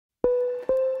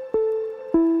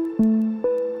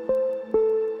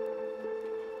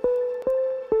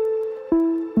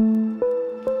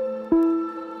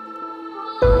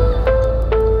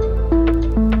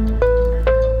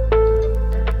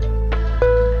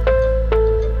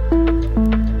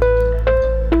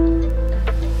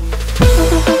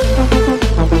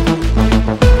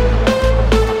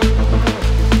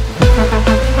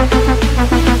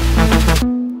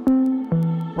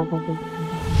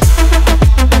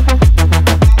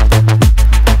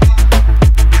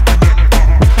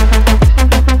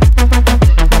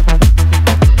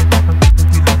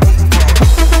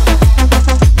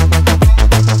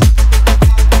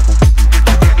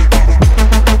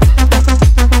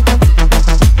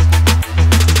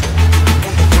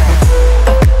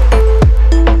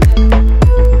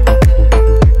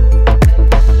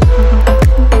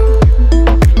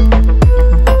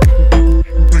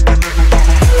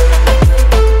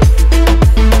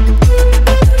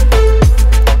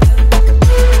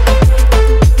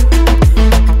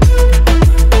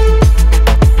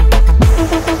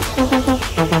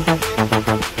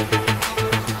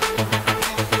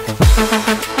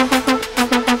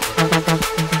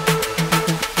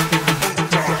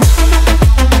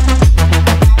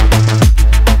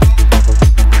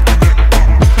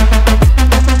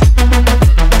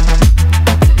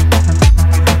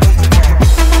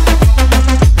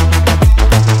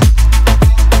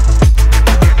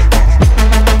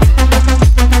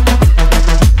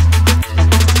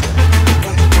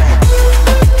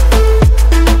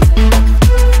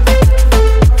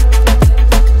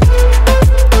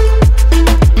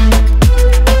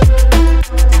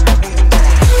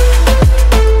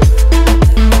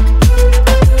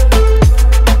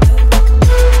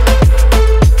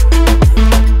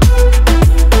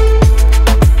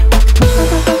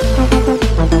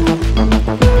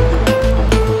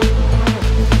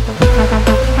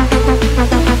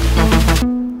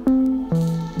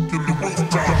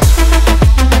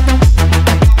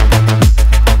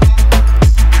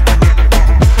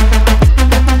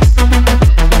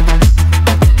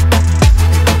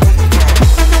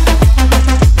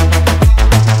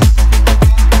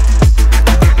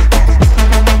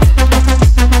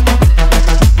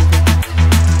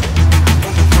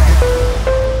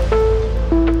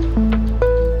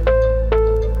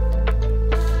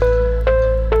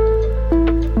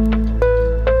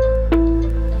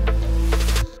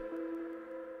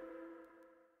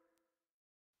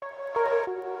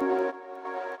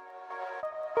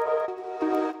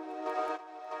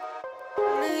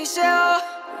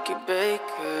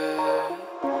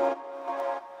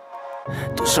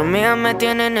Tus amigas me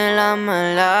tienen en la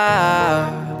mala,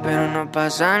 pero no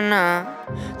pasa nada.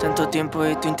 Tanto tiempo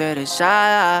y tú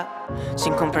interesada,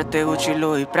 sin comprarte Gucci,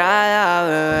 Louis, Prada,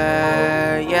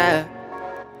 bebé, yeah.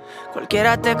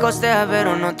 Cualquiera te costea,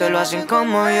 pero no te lo hacen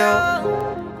como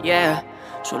yo, yeah.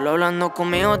 Solo hablando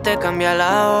conmigo te cambia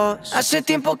la voz. Hace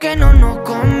tiempo que no nos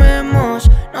comemos,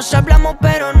 nos hablamos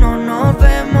pero no nos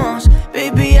vemos.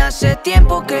 Baby, hace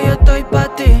tiempo que yo estoy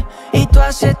pa' ti y tú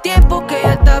hace tiempo que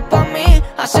ya estás pa' mí.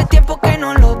 Hace tiempo que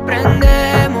no lo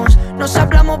prendemos, nos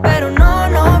hablamos pero no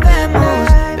nos vemos.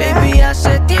 Baby,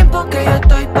 hace tiempo que yo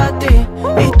estoy pa' ti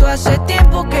y tú hace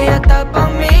tiempo que ya estás pa'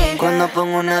 mí. Cuando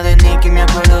pongo una de Nicky me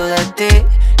acuerdo de ti.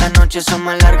 Las noches son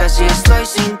más largas y estoy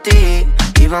sin ti.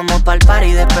 Y vamos pa'l party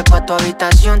y después pa' tu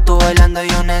habitación, tú bailando y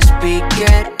un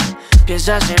speaker.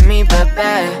 Piensas en mi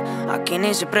bebé, aquí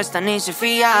ni se presta ni se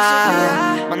fía.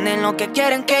 Manden lo que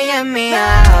quieren que ella es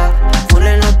mía. Full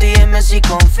en los DM si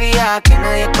confía que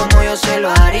nadie como yo se lo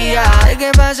haría. ¿De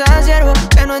qué pasa, siervo?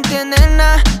 Que no entienden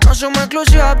nada. No somos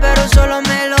exclusivas pero solo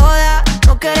me lo da.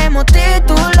 No queremos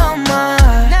títulos más,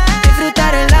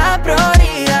 disfrutar es la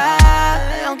prioridad.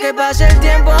 Aunque pase el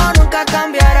tiempo nunca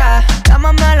cambiará.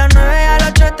 Llámame a las 9 a las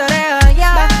 8 estaré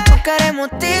allá. No queremos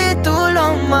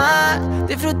títulos más,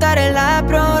 disfrutar es la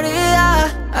prioridad.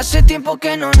 Hace tiempo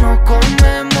que no nos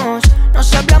comemos,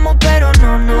 nos hablamos pero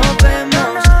no nos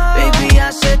vemos. Baby,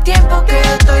 hace tiempo que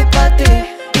yo estoy pa'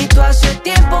 ti y tú hace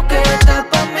tiempo que ya estás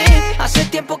pa' mí. Hace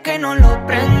tiempo que no lo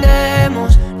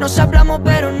prendemos, nos hablamos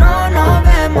pero no nos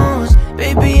vemos.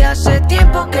 Baby, hace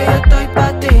tiempo que yo estoy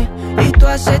pa' ti y tú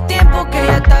hace tiempo que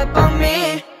ya estás pa'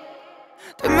 mí.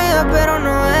 Tímida pero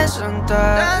no es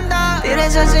santa, tira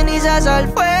esas cenizas al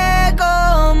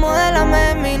fuego,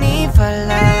 modélame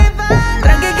minifalda.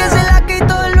 Tranqui que se la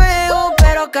quito luego,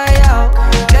 pero callao,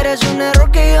 que eres un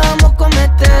error que íbamos a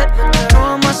cometer. No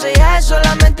vamos allá de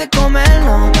solamente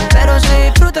comernos, pero se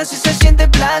disfruta si se siente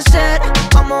placer.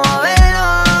 Vamos a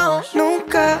verlo.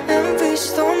 Nunca he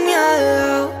visto mi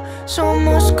lado,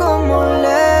 somos como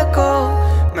Lego.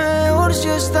 Mejor si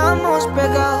estamos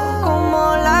pegados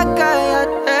como la calle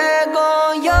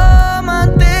Tego. Yo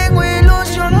mantengo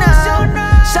ilusionado,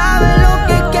 sabes lo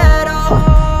que quiero.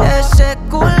 Ese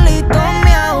culito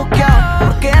me ha buqueado,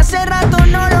 porque hace rato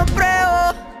no lo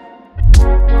pruebo.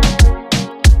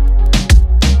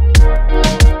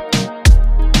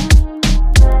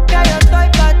 Que yo estoy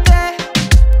pa' ti,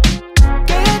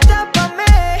 que ella está pa'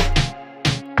 mí.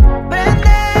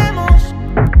 Prendemos.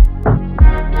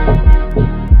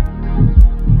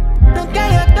 Que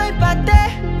yo estoy pa' ti.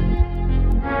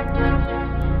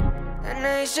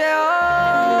 N.I.C.O.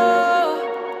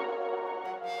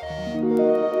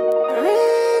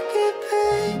 Ricky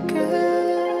Baker.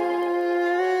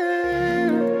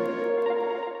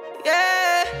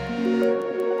 Yeah.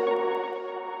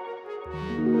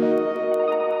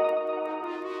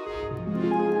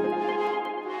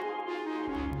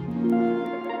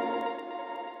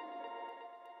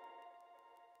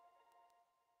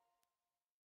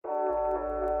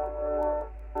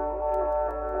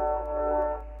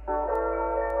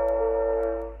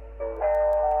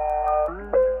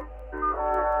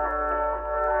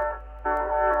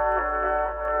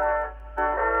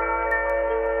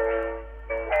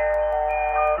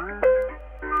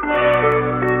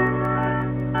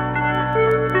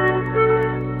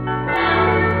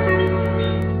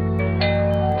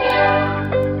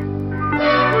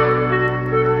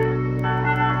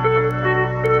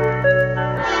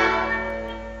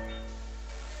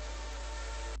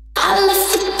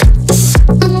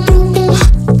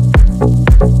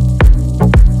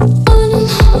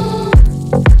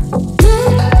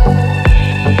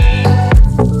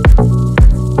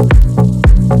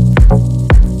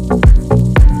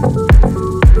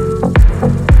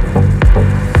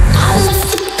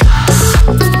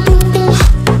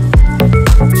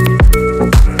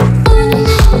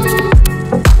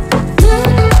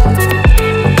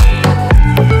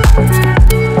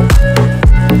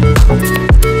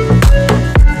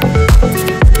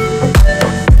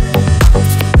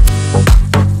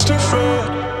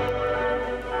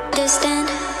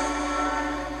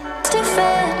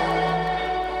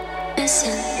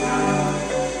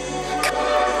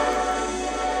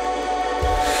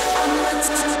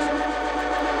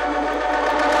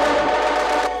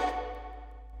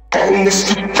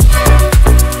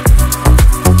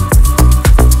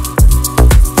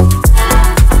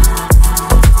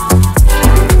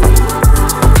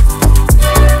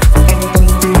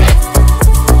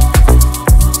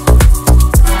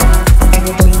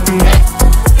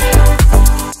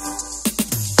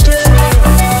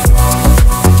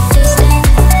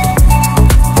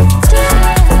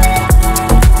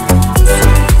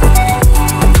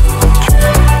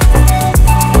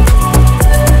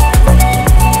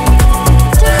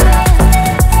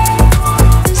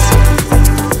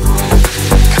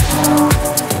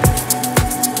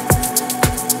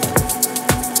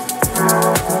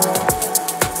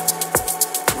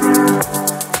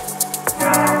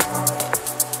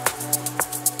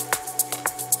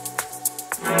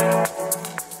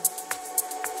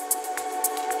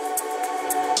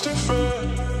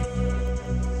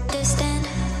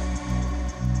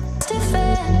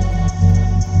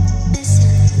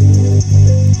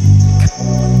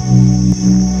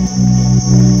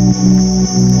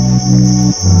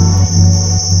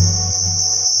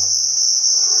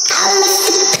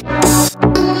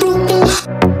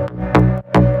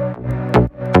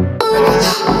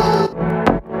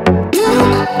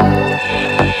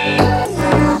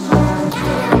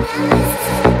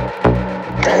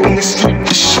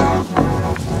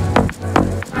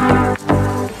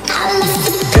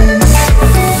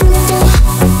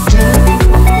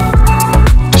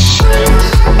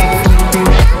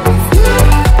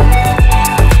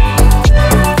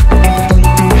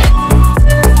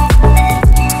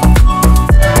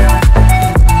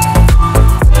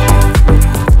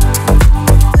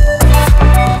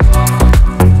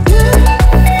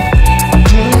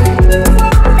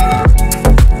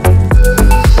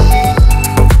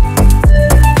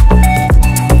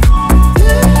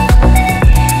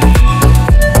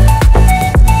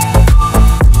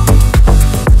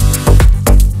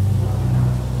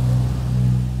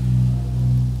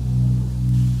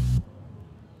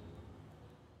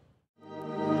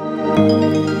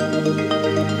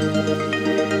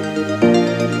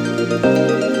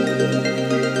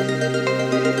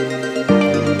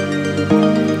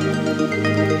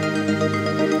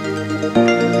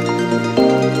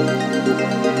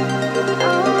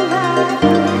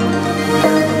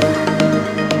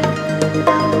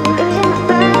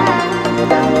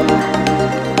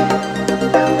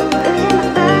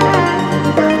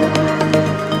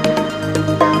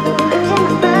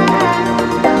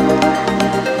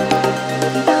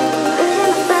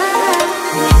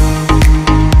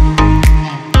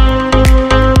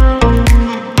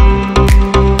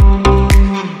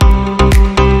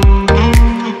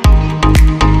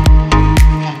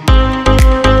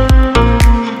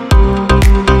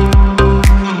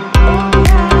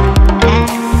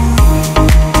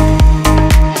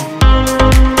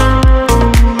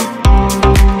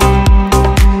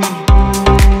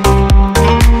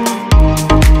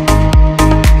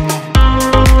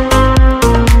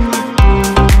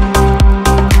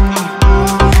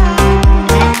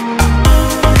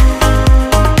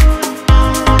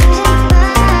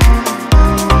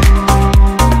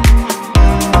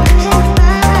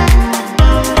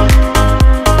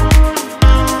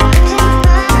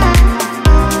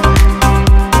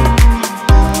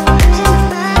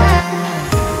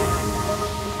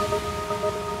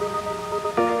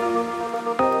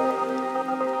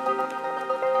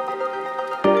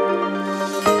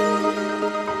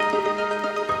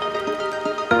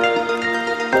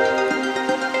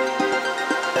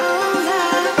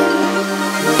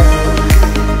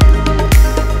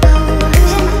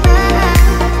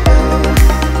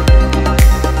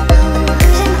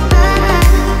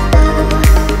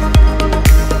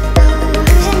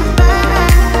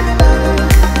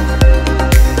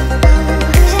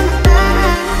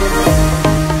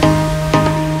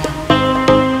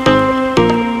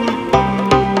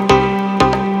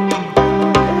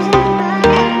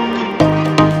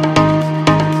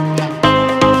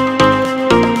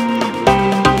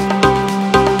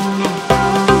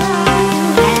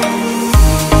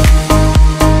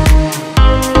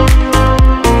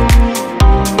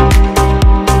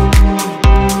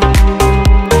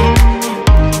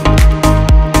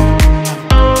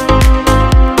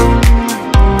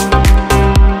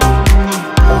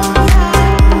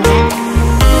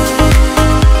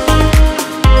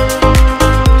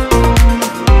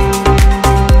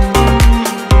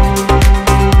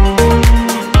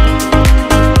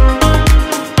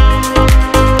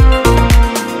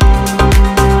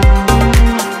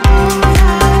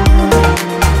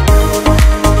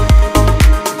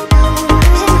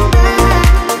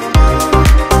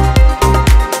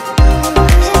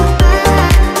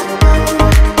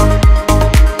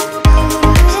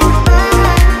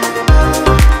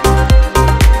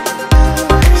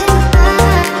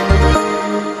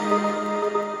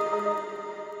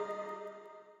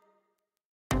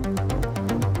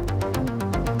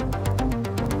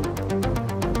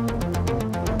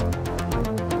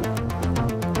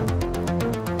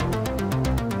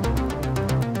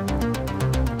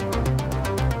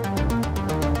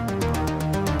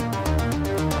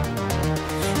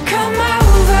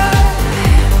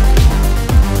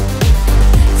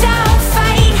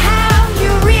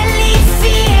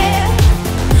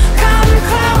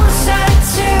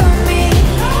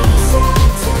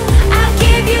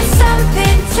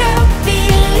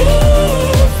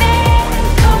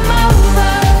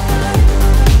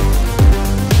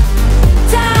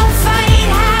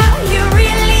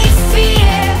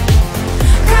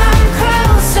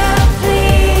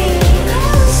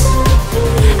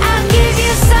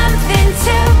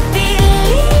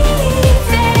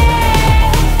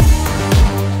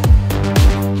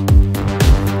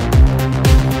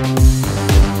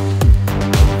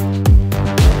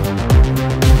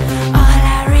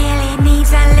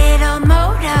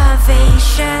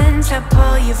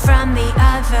 you from the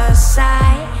other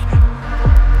side.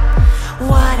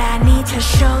 What I need to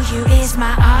show you is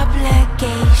my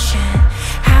obligation.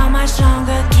 How much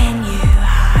longer can you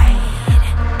hide?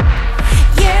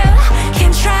 You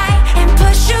can try and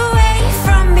push away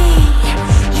from me.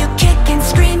 You kick and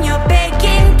scream, you're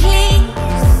begging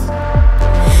please.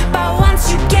 But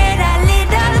once you get a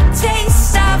little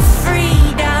taste of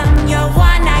freedom, you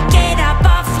wanna get up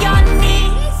off your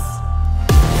knees.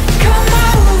 Come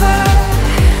over,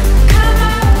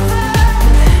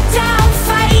 don't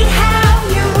fight how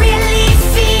you really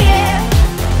feel.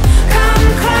 Come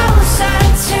closer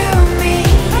to me.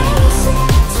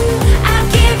 I'll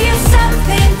give you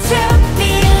something to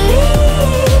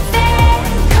believe in.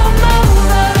 Come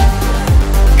over,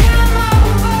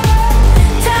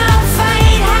 don't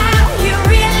fight how you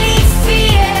really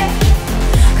feel.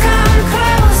 Come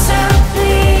closer,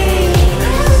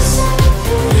 please.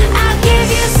 I'll give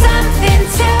you something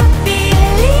to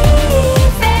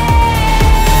believe in.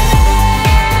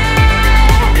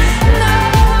 No.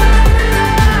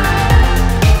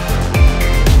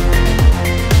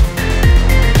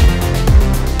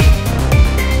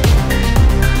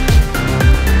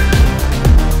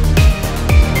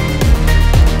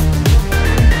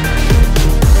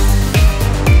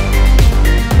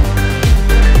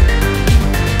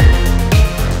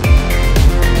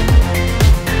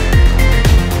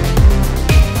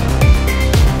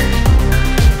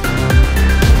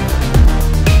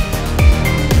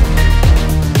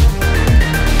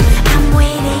 I'm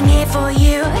waiting here for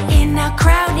you in a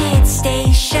crowded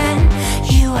station.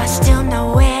 You are still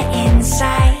nowhere in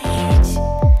sight.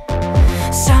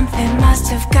 Something must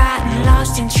have gotten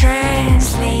lost in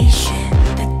translation.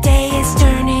 The day is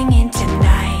turning into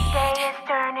night.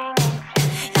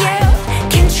 You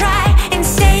can try and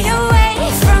stay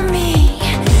away from me.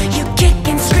 You kick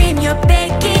and scream, you're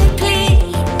begging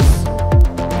please.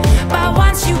 But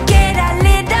once you get a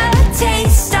little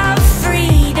taste of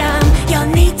freedom,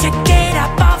 you'll need to get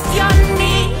up off your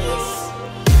knees.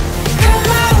 Come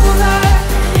over,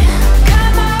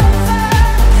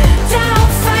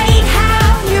 don't fight how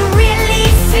you really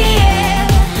feel.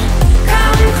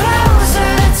 Come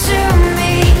closer to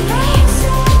me.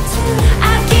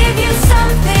 I'll give you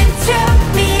something to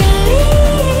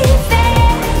believe in.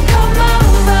 Come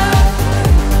over,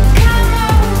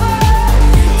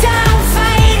 don't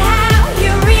fight how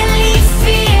you really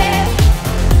feel.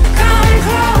 Come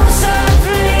closer,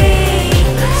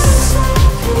 please.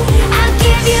 I'll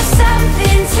give you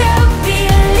something to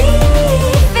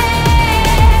believe in.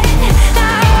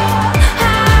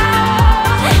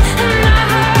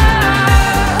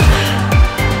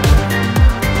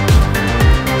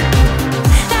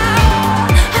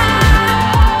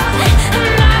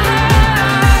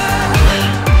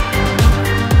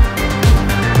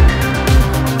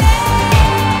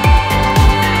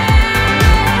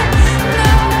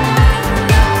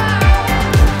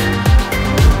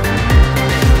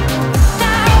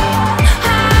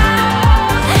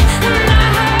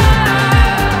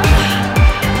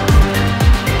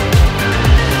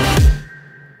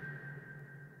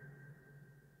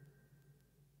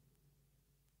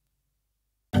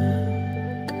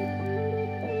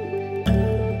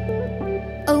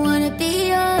 I wanna be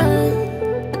young,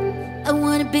 I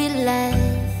wanna be alive.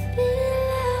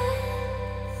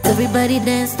 Everybody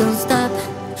dance, don't stop.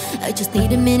 I just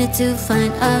need a minute to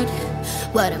find out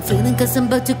what I'm feeling, cause I'm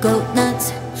about to go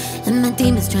nuts. And my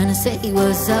demons trying to say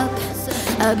what's up.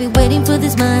 I've been waiting for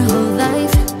this my whole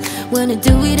life. Wanna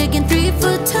do it again 3,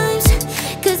 4 times.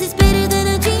 Cause it's better than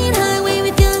a dream. Highway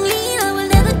with young lean, I will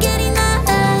never get enough.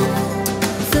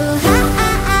 So high,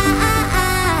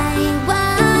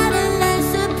 what a nice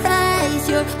surprise.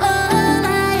 You're all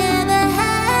I ever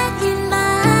had in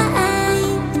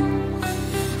mind.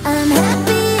 I'm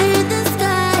happy in the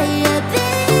sky, a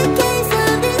big case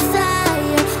of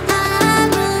desire. I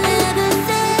will never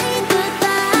say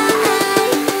goodbye.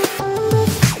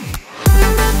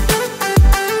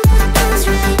 That's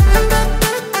right,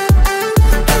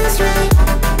 that's right,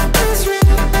 that's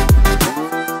right.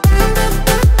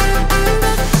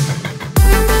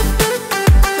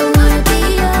 I wanna be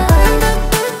young,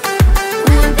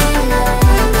 wanna be alive.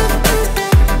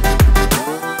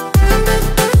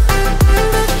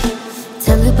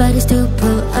 Tell the bodies to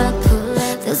pull up.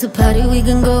 There's a party, we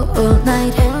can go all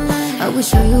night. I will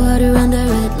show you how to run the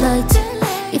red light.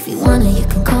 If you wanna, you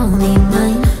can call me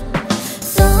mine.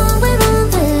 Somewhere on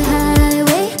the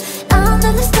highway,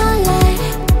 under the starlight,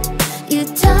 you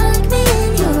tuck me in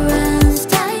your arms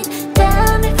tight.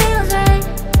 Damn, it feels right.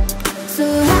 So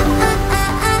high,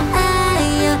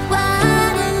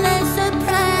 what a nice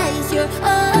surprise. You're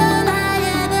all I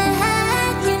ever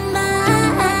had in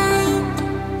mind.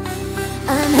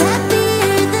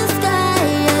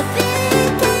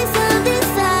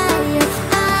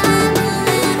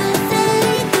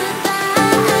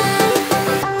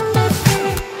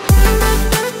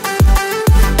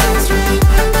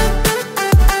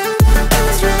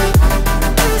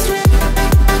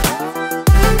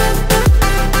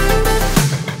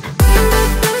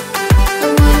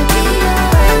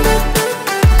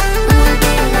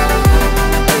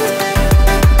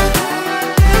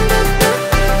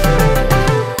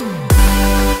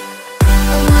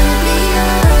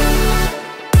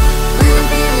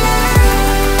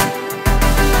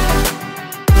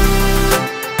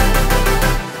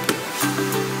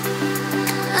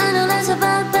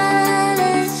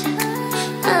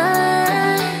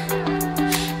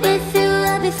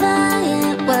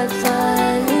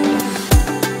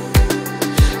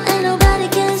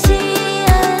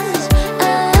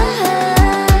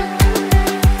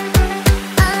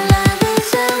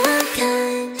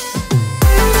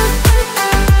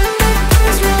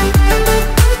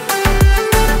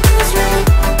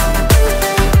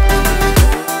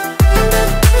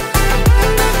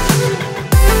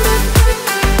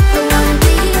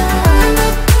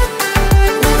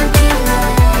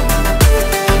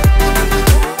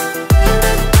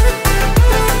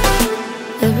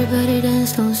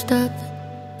 hands don't stop.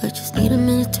 I just need a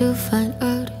minute to find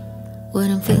out what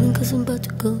I'm feeling, cause I'm about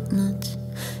to go nuts.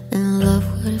 And I love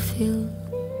what I feel.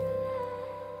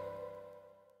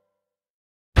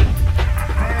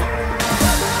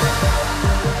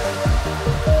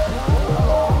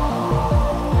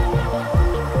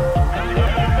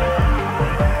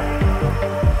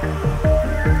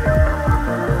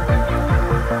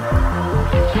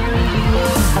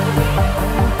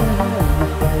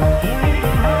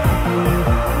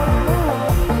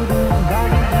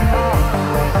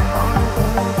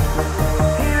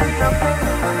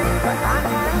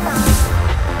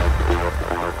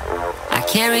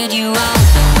 Carried you all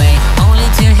the way, only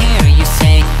to hear you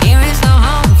say, here is no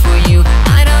home for you.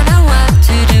 I don't know what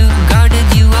to do, guarded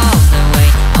you all the way,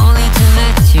 only to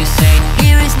let you say,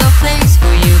 here is no place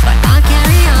for you. But I'll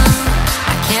carry on.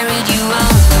 I carried you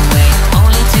all the way,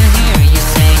 only to hear you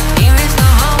say, here is no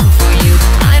home for you.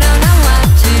 I don't know what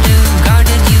to do,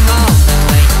 guarded you all the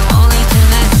way, only to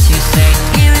let you say,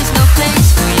 here is no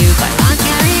place for you. But I'll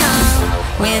carry on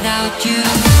without you.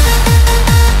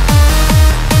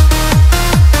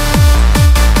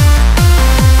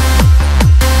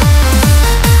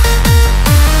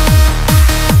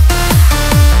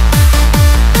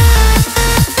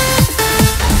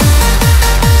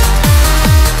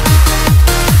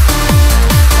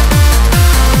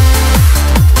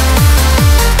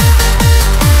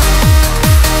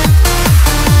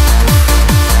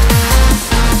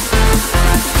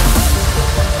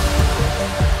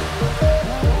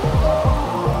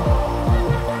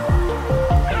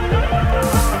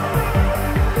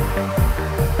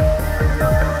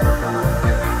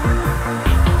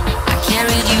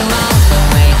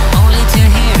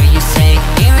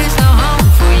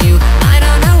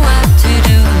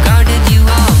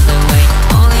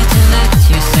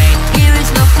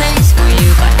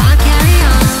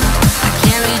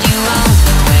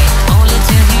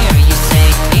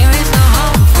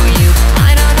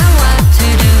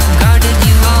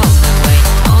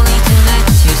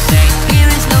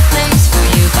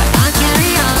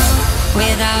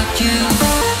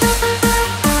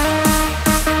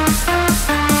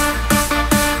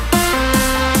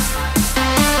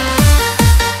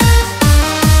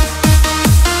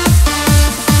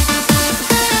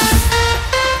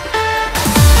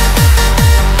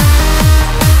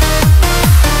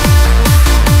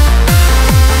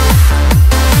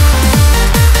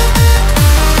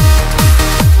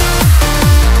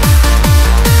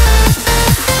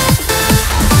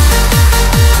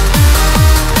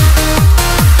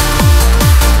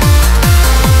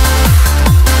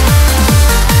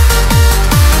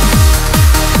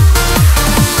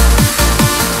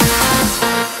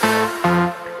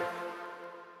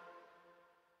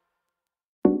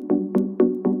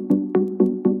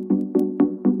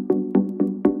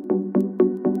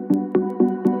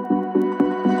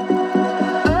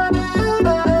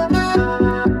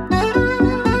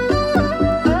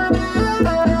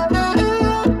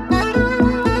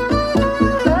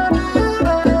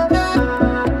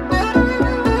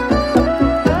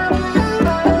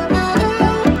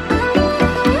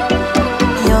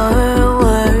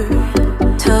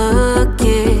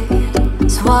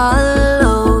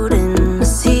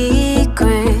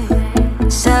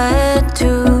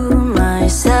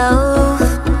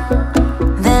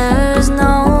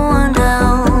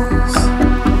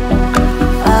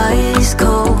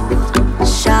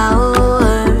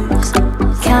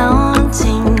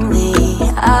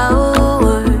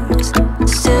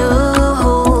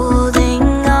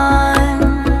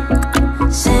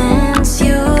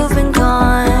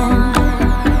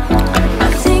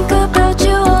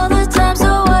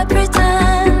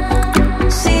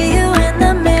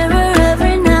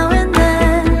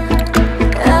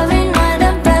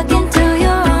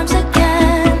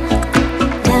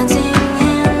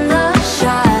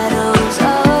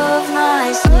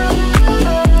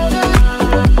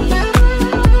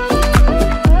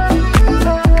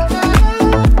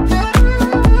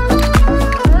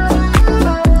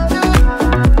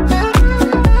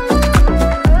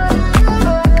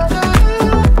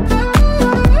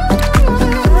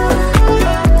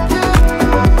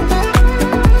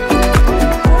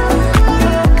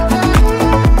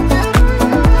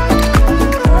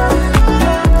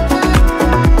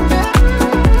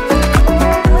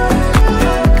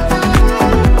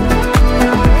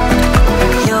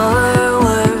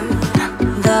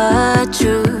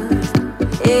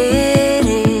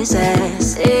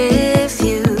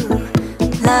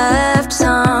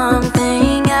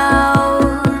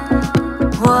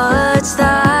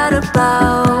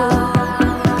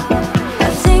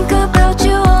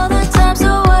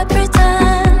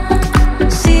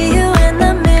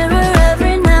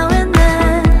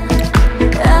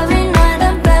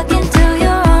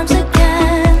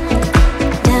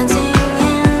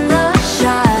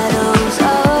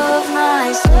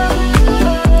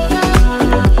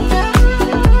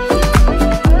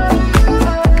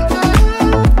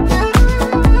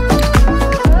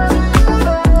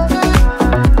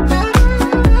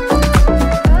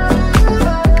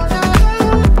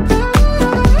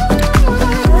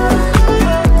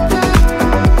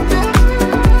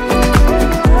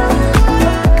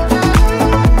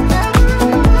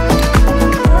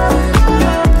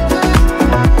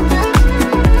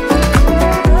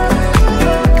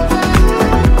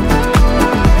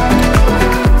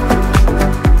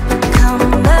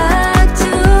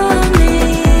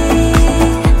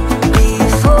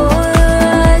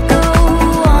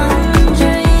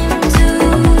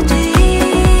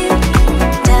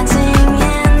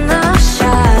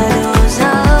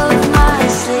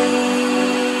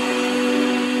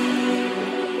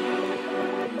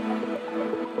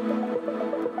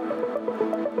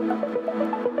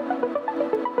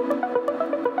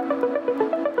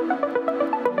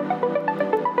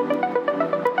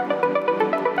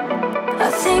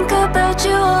 think about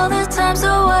you all the time, so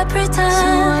I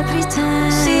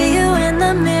pretend. See you in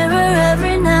the mirror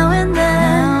every now and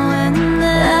then.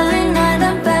 Every night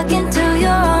I'm back into your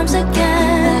arms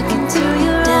again.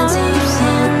 Dancing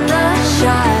in the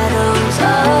shadows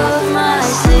of my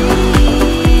sleep.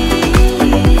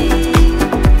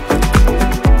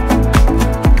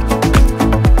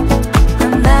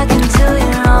 I'm back into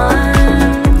your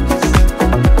arms.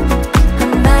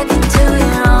 I'm back into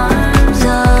your arms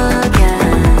again.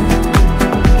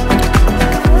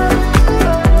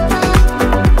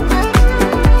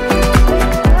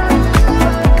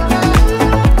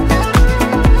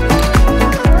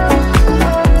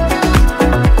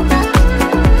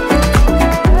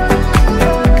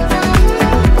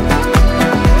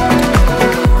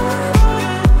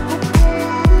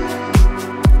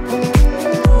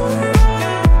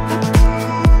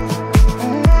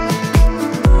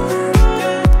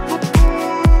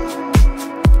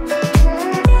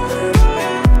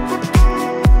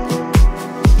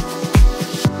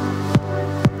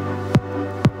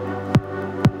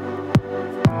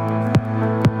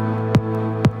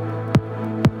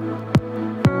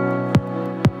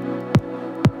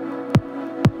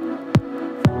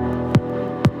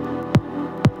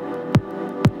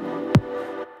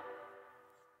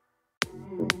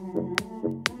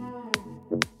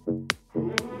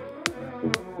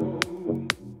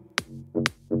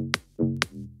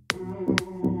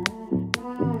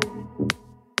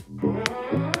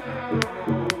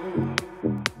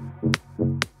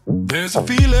 There's a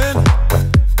feeling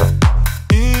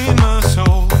in my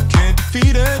soul, can't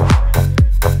defeat it.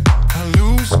 I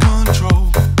lose control.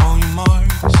 On your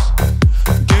marks,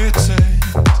 get set.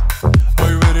 Are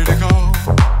you ready to go?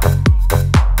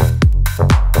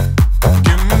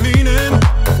 Give me meaning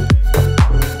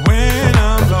when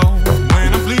I'm low, when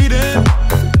I'm bleeding.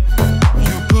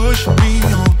 You push me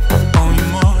on. On your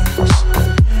marks,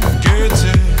 get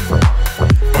set.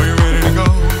 Are you ready to go?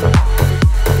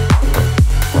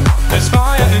 There's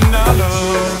fire in our love.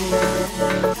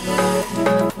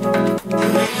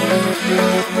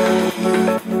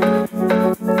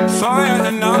 Fire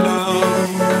in our love.